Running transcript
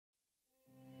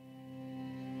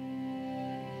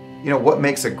You know, what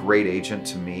makes a great agent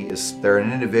to me is they're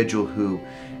an individual who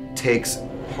takes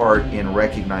part in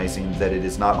recognizing that it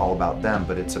is not all about them,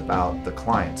 but it's about the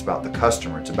client, it's about the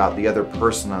customer, it's about the other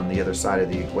person on the other side of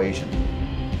the equation.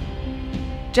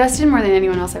 Justin, more than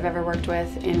anyone else I've ever worked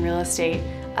with in real estate,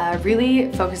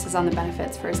 really focuses on the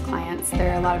benefits for his clients.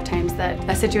 There are a lot of times that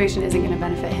a situation isn't going to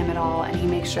benefit him at all, and he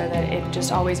makes sure that it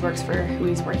just always works for who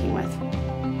he's working with.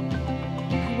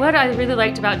 What I really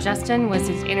liked about Justin was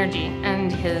his energy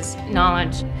and his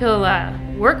knowledge. He'll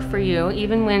work for you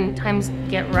even when times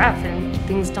get rough and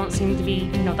things don't seem to be,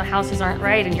 you know, the houses aren't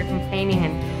right and you're complaining,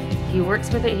 and he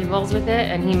works with it, he rolls with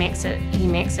it, and he makes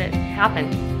it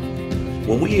happen.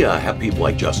 When we have people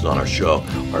like Justin on our show,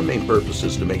 our main purpose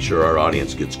is to make sure our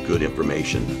audience gets good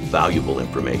information, valuable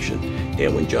information.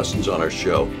 And when Justin's on our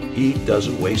show, he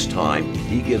doesn't waste time.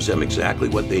 He gives them exactly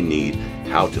what they need,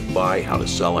 how to buy, how to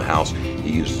sell a house. He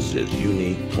uses his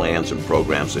unique plans and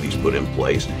programs that he's put in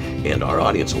place. And our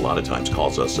audience a lot of times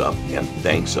calls us up and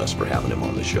thanks us for having him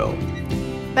on the show.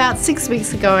 About 6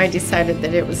 weeks ago, I decided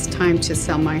that it was time to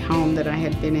sell my home that I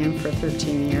had been in for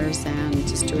 13 years and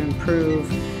just to improve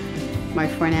my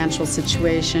financial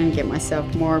situation, get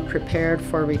myself more prepared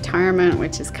for retirement,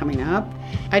 which is coming up.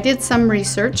 I did some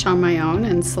research on my own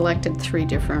and selected 3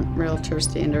 different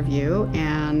realtors to interview,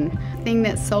 and the thing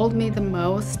that sold me the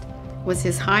most was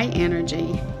his high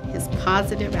energy, his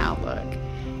positive outlook,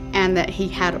 and that he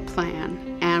had a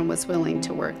plan and was willing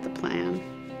to work the plan.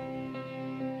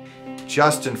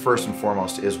 Justin, first and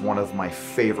foremost, is one of my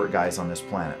favorite guys on this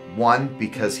planet. One,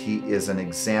 because he is an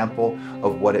example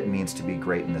of what it means to be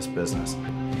great in this business.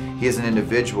 He is an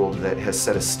individual that has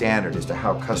set a standard as to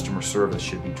how customer service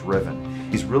should be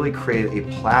driven. He's really created a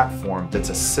platform that's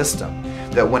a system,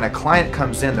 that when a client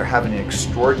comes in, they're having an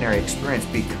extraordinary experience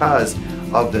because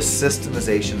of the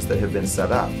systemizations that have been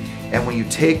set up. And when you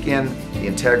take in the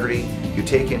integrity, you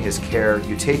take in his care,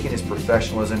 you take in his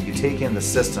professionalism, you take in the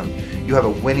system, you have a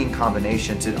winning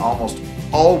combination to almost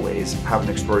always have an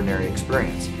extraordinary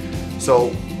experience. So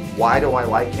why do I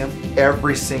like him?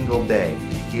 Every single day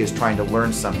he is trying to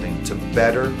learn something to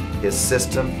better his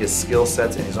system, his skill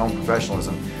sets, and his own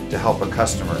professionalism to help a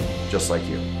customer just like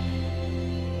you.